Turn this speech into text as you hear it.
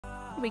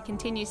we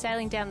continue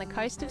sailing down the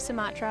coast of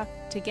Sumatra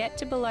to get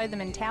to below the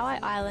Mentawai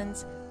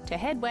Islands to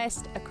head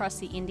west across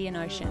the Indian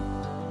Ocean.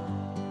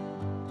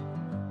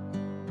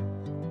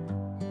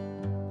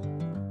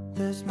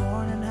 This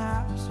morning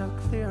has so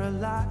clear a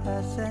light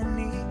as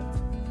any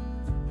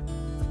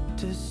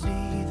to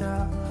see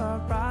the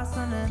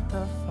horizon in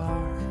the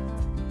far.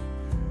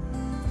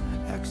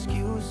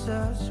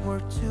 Excuses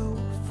were 2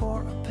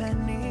 for a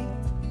penny,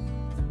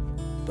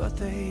 but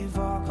they've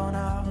all gone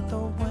out the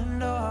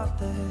window of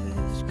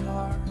this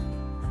car.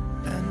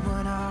 And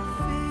when I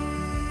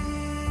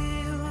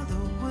feel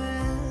the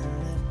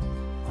wind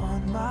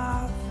on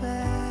my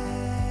face.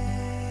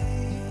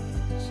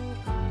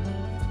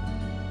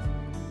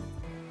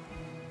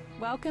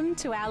 Welcome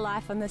to Our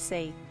Life on the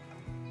Sea.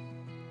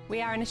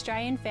 We are an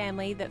Australian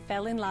family that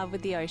fell in love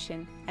with the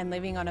ocean and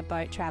living on a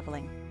boat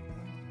travelling.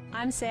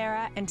 I'm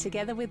Sarah, and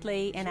together with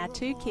Lee and our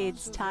 2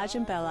 kids, Taj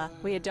and Bella,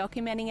 we are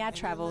documenting our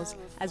travels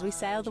as we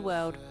sail the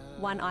world,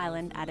 one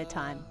island at a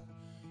time.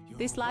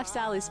 This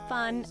lifestyle is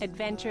fun,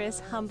 adventurous,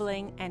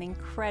 humbling, and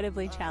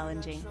incredibly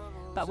challenging,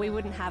 but we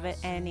wouldn't have it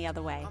any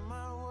other way.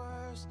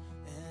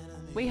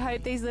 We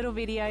hope these little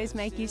videos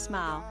make you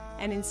smile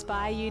and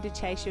inspire you to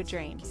chase your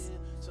dreams.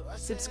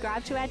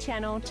 Subscribe to our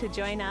channel to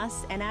join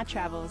us and our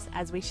travels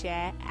as we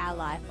share our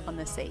life on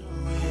the sea.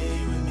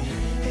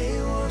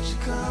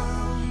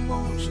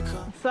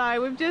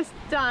 So we've just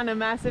done a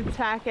massive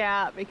tack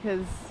out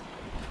because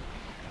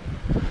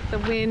the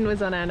wind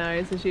was on our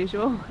nose as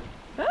usual.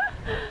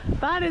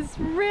 But it's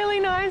really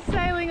nice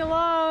sailing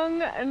along,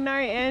 no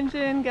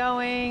engine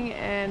going,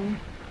 and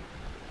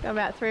got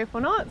about 3 or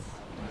 4 knots.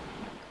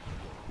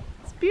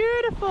 It's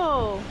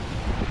beautiful.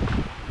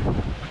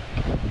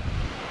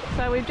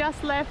 So we've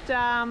just left,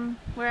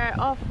 we're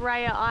off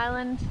Raya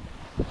Island,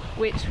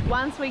 which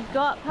once we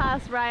got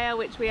past Raya,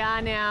 which we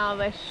are now,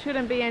 there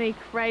shouldn't be any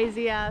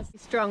crazy ass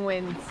strong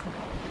winds.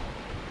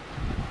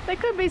 There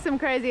could be some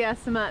crazy ass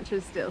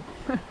Sumatras still.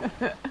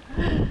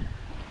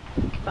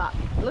 But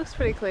it looks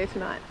pretty clear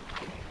tonight.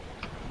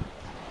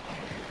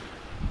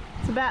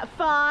 It's about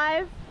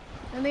 5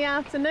 in the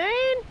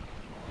afternoon.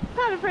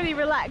 Had a pretty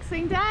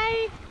relaxing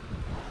day.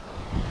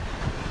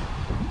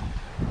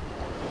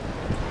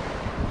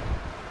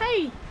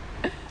 Hey!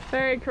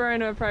 Very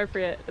corona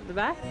appropriate at the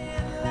back.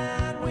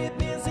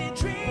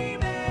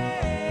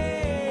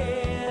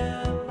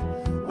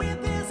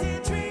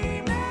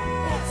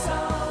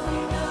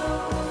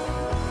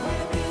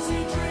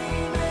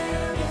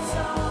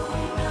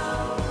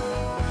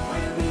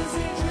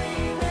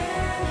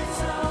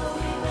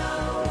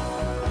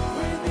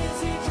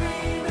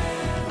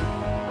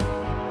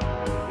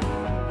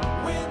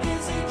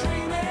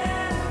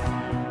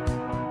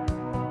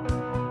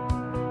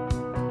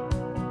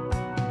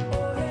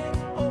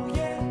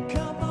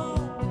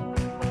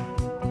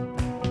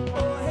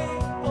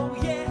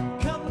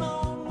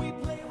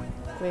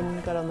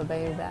 Wind got on the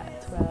beam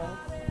about 12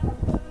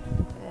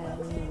 and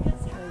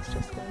it's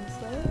just going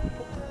slow.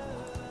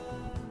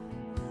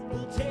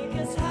 We'll take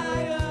us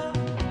higher.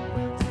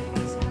 We'll take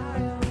us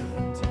higher.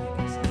 We'll take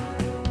us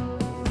higher.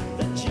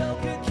 The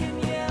Joker can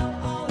yell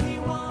all he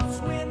wants.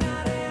 We're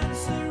not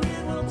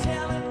answering. We'll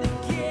tell him to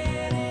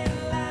get in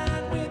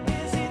line. We're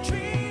busy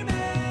dreaming.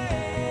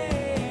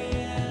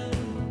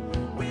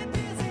 We're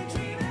busy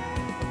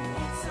dreaming.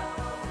 It's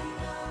all we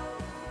know.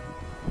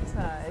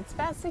 So it's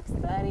about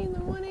 6:30 in the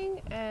morning.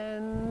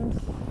 And I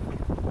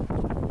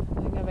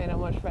think I've been on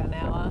watch for about an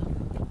hour.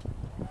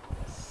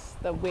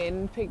 The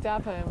wind picked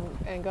up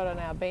and got on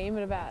our beam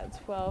at about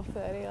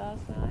 12:30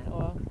 last night,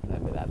 or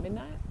maybe about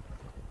midnight.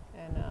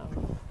 And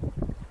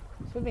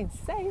so we've been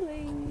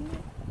sailing,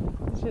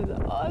 which is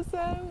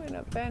awesome. We're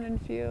not burning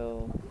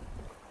fuel,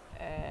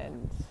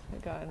 and we're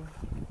going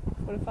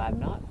 45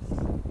 knots.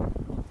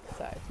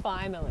 So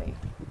finally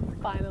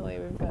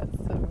we've got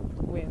some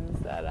winds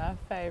that are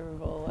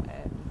favourable,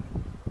 and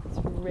it's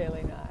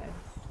really nice.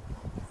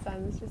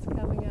 Sun's just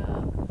coming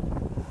up,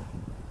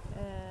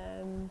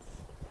 and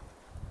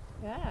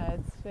yeah,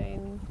 it's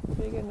been a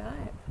pretty good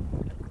night.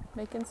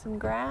 Making some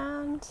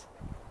ground.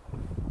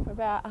 We're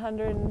about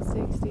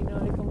 160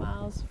 nautical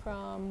miles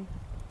from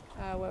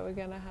where we're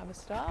going to have a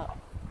stop,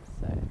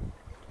 so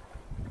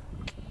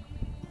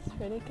it's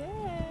pretty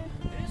good.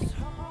 It's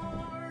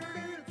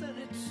harder than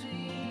it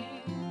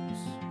seems.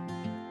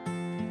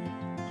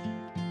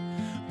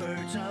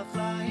 Birds are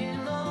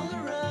flying all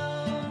around.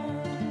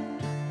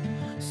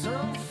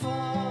 Some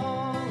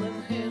fall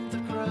and hit the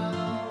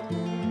ground.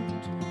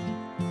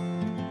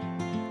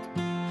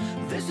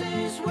 This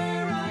is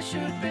where I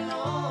should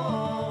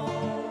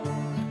belong,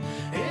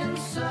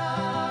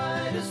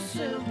 inside a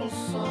simple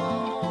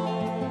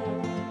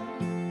song,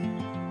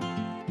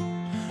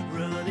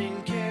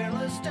 running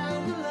careless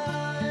down the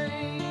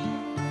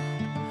line,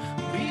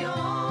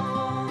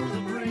 beyond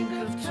the brink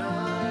of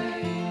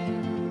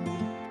time.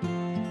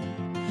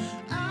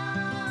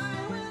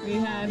 We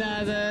had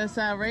the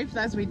sail reefed,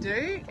 as we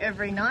do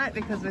every night,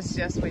 because we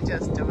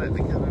just do it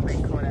because we've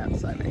been caught out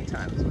so many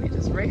times. We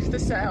just reef the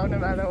sail no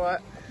matter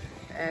what,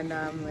 and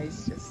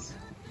Lee's just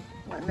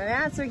letting it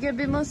out so we get a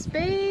bit more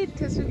speed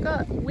because we've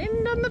got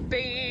wind on the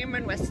beam.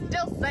 we're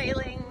still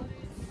sailing.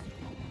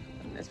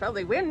 There's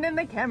probably wind in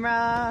the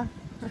camera.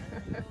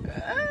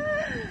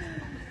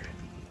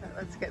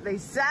 Let's get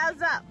these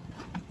sails up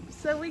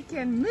so we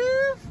can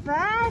move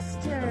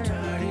faster.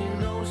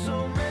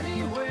 So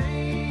many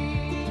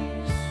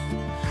ways.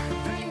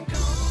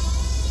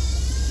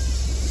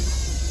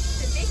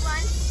 The big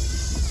one.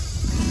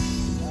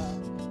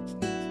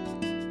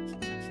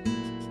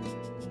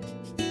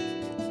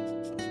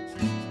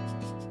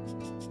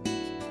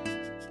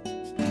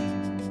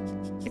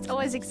 It's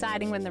always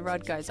exciting when the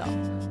rod goes off,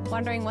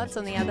 wondering what's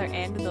on the other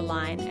end of the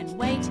line and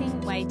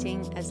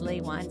waiting as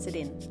Lee winds it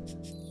in.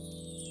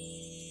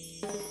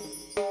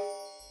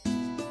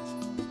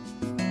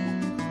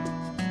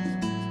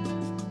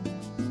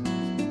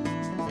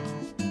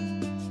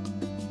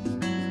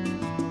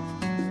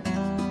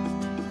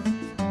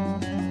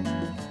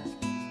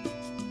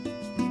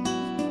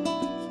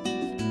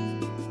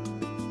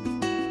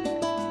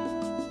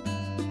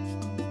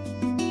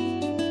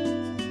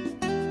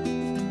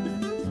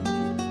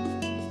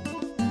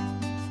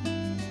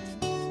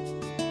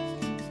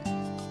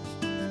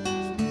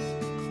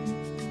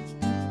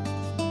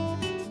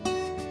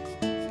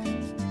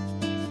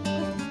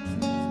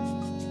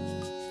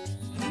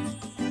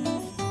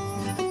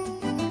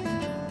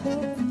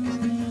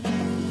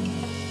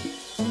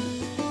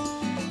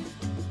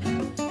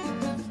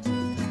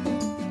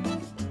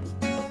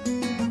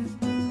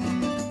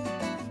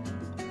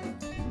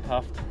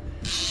 Puffed. I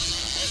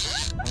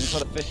haven't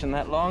caught a fish in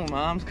that long,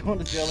 Mum's gone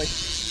to jelly.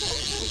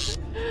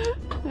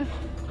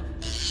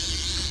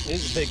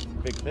 He's a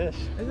big fish.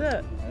 Is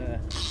it? Yeah.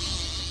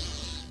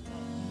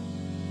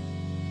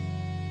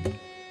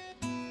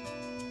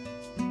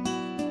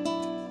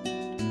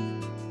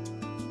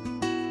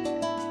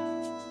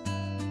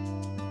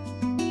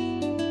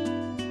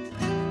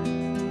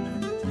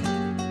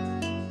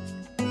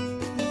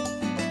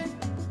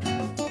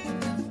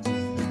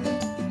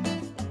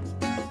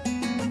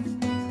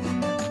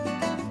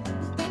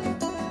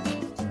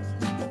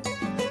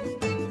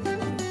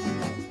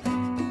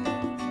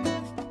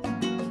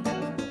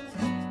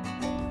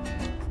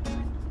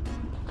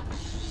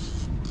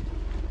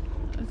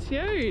 It's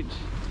huge.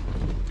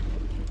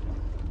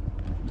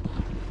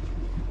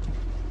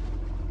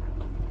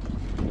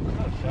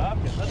 Not a shark,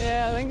 is it?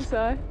 Yeah, I think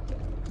so.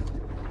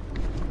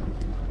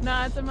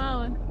 No, it's a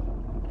marlin.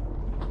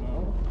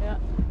 No. Yeah.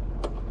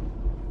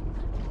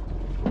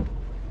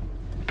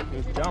 He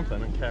was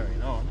jumping and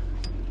carrying on.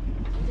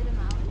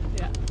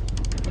 Yeah.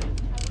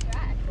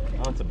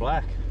 Oh, it's a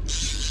black.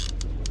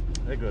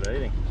 They're good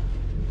eating.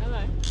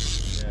 Hello.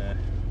 Yeah.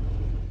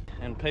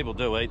 And people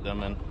do eat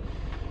them, and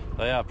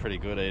they are pretty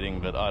good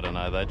eating, but I don't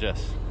know, they're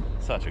just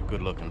such a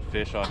good looking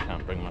fish. I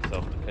can't bring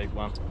myself to keep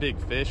one. Big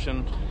fish,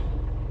 and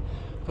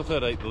prefer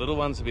to eat the little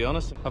ones, to be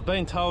honest. I've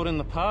been told in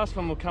the past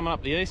when we're coming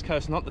up the east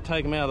coast not to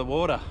take them out of the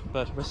water,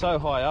 but we're so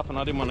high up and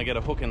I didn't want to get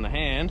a hook in the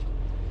hand.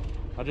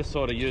 I just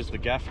sort of used the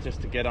gaff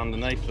just to get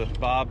underneath the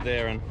barb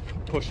there and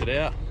push it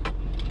out.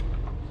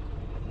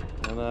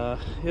 And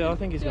yeah, I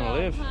think he's gonna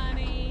live.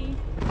 Honey.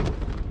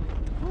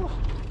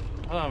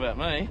 I don't know about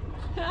me.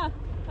 Oh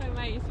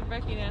mate, you're some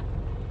brekkie now.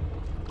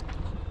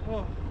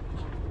 Oh.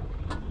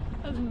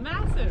 That's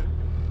massive.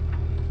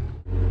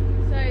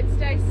 So it's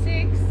day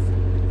 6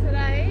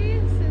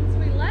 today since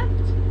we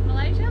left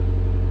Malaysia,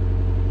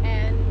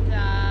 and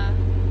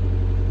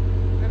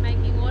we're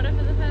making water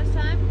for the first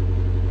time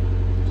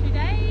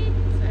today.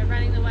 So we're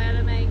running the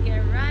water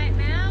maker right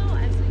now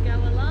as we go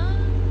along,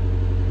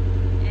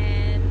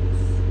 and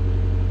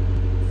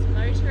it's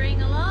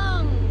motoring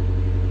along.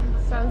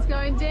 Sun's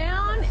going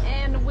down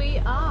and we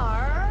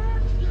are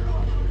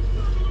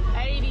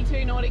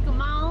 82 nautical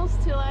miles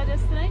till our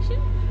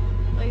destination.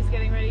 Lee's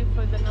getting ready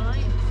for the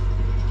night,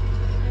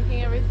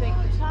 making everything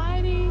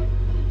tidy.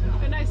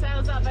 But no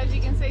sails up, as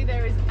you can see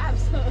there is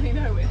absolutely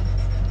no wind.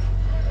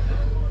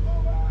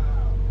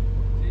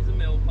 She's a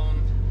mill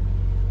pond.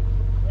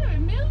 Yeah, a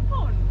mill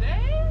pond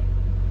there.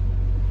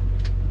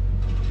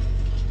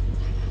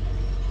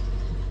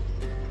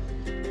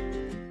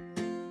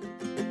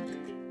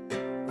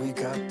 We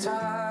got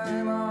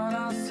time on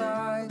our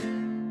side.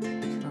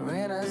 We're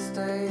in a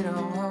state of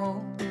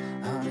hope.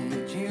 I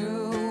need you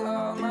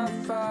on my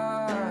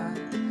fire.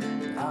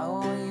 I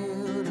want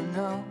you to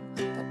know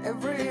that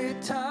every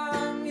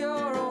time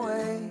you're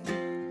away,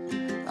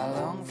 I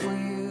long for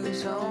you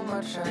so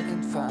much I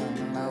can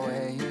find my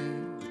way.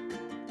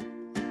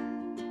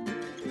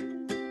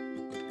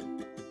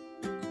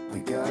 We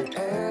got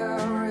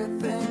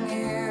everything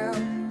here,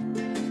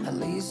 at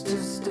least to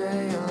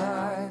stay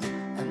alive,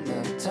 and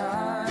the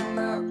time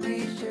that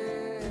we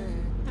share.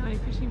 How many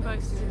fishing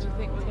boats did you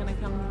think were going to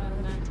come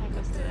and attack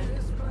us today?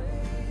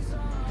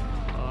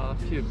 Oh, a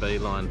few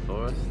beeline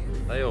for us.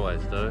 They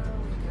always do.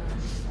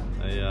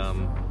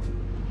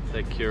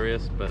 They're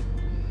curious, but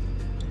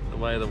the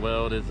way the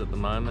world is at the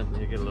moment,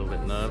 you get a little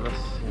bit nervous.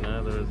 You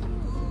know, there is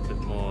a bit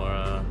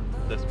more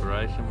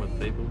desperation with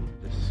people.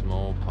 Just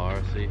small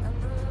piracy,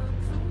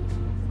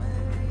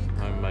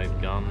 homemade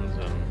guns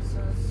and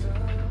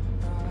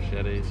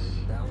machetes.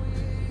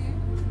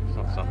 It's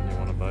not something you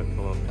want a boat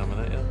full of coming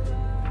at you.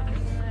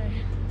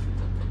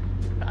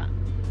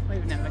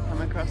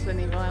 across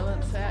any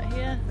violence out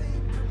here.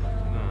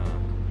 No.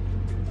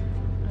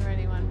 Or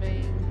anyone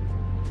being...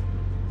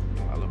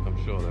 Oh, look,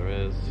 I'm sure there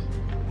is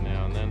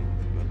now and then,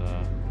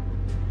 but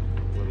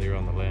whether you're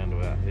on the land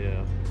or out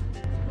here.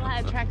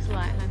 Light attracts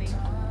light, honey.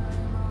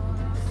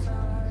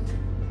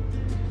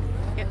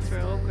 Gets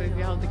real awkward if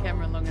you hold the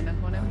camera long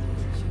enough on him.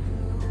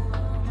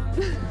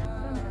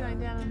 Sun's going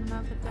down on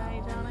another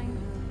day, darling.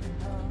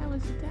 How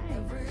was your day?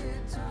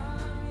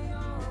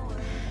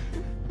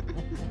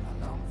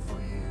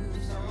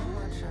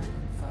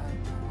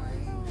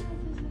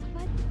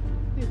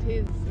 It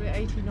is. We're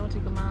 80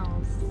 nautical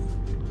miles.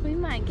 We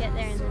might get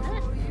there in the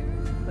night.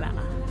 Blah.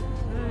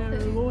 In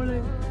the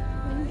morning.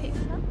 Wind picks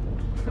up.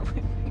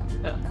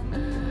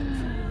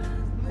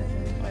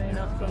 20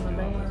 knots on the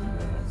band.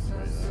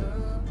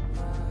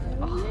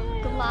 Oh,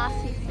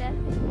 glassy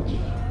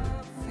surface.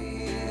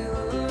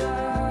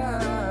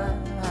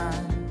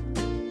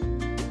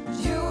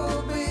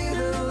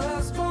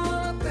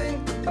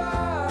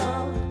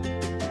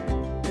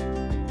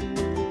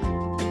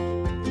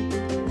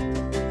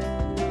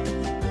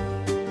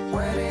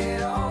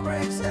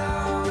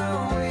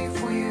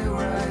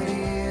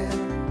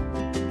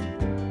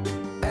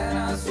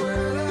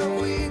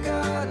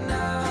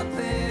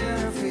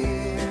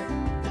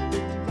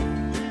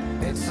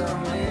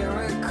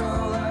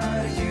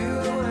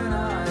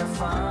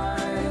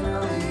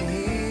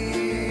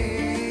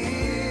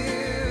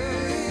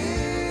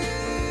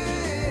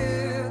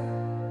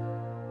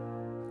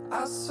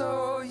 I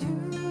saw you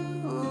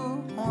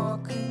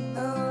walking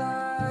the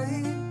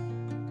line,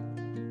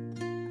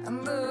 and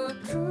the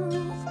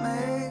truth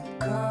may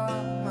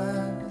come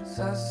as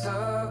a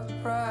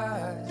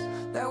surprise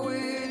that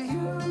with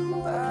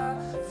you I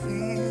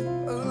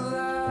feel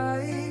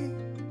alive.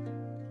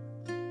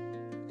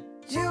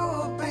 You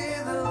will be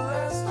the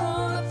last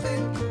one to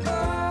think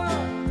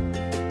about,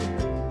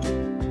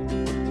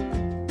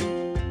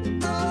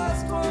 the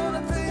last one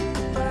to think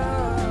about.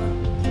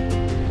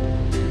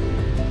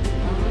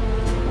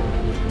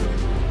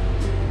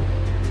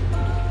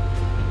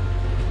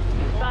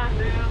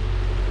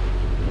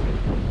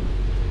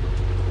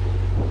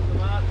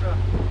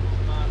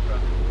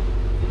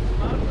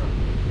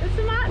 It's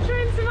Sumatra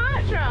in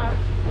Sumatra.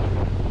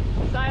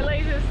 So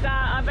Lee just,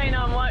 I've been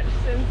on watch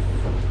since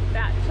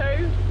about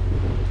 2.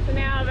 So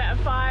now about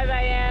 5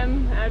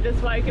 AM. I've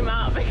just woke him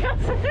up because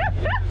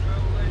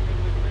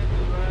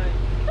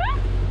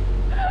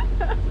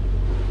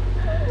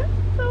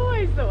it's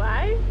always the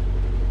way.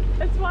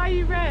 That's why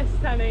you rest,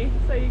 honey,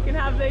 so you can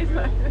have these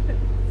moments.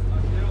 I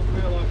still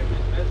feel like I'm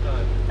in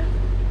bedtime.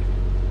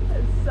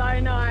 It's so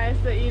nice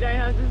that you don't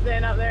have to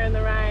stand up there in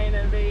the rain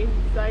and be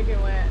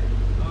soaking wet.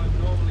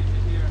 I'm normally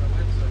just here in a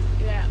wetsuit.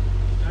 Yeah.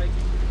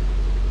 Shaking.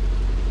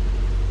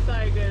 So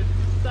good,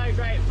 so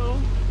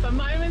grateful for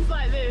moments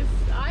like this.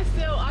 I've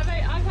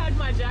had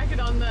my jacket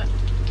on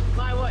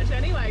my watch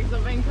anyway because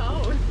I've been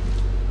cold.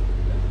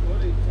 That's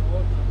good, it's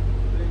awesome.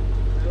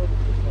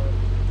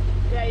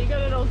 Yeah, you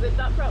got it all zipped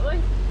up properly?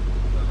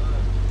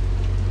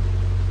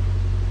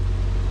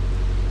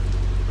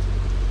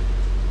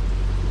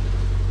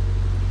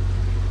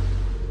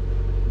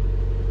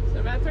 So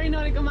about 3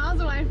 nautical miles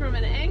away from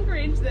an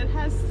anchorage that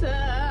has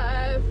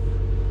surf.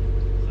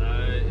 So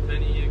if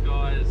any of you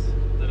guys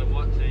that are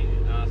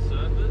watching are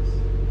surfers,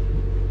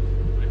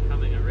 we're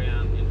coming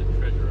around into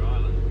Treasure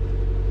Island.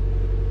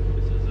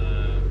 This is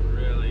a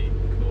really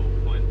cool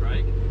point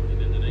break in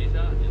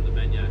Indonesia, in the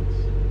Banyaks.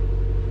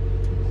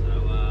 So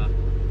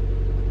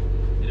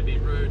it'd be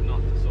rude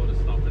not to sort of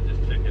stop and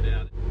just check it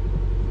out.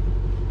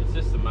 It's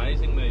just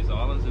amazing, these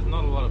islands. There's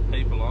not a lot of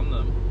people on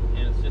them,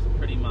 and it's just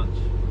pretty much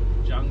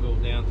jungle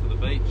down to the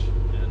beach,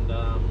 and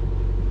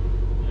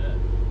yeah,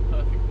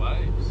 perfect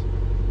waves.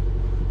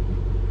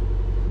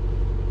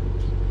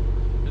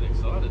 Been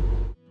excited.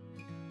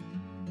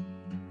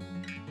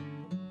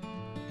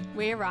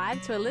 We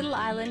arrived to a little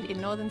island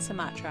in northern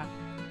Sumatra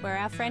where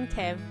our friend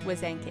Kev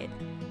was anchored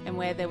and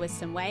where there was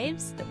some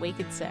waves that we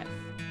could surf.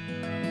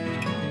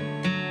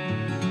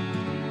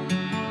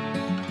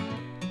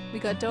 We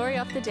got Dory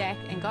off the deck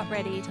and got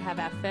ready to have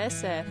our first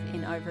surf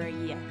in over a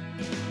year.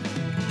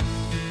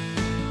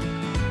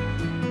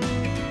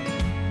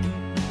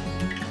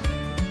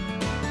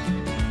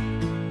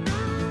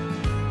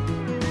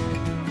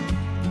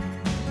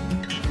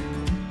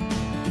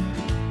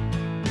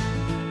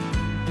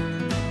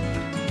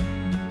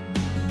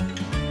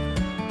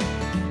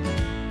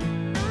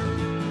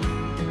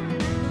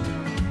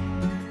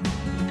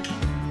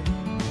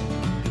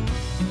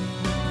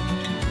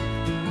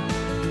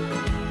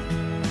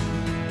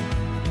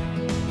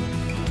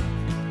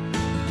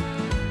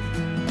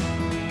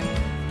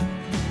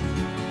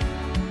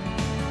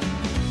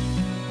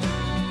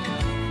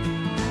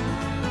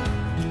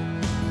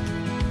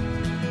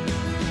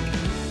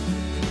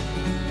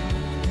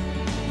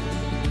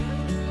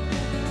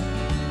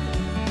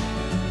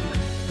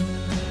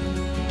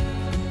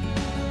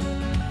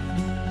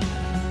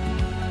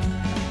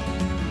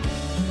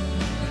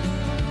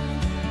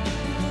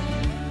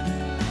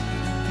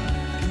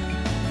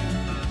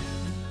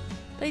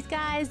 Please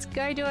guys,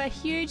 go do a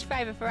huge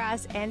favour for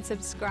us and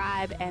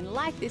subscribe and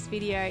like this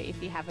video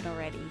if you haven't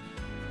already.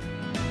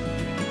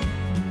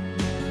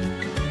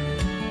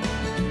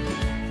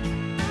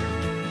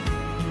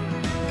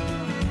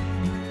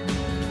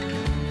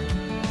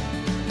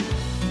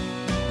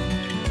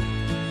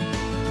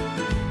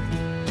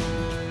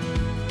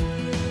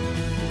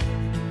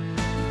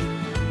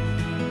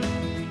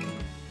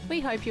 We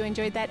hope you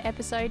enjoyed that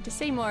episode. To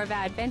see more of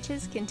our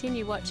adventures,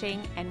 continue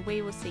watching, and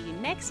we will see you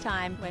next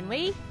time when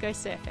we go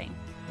surfing.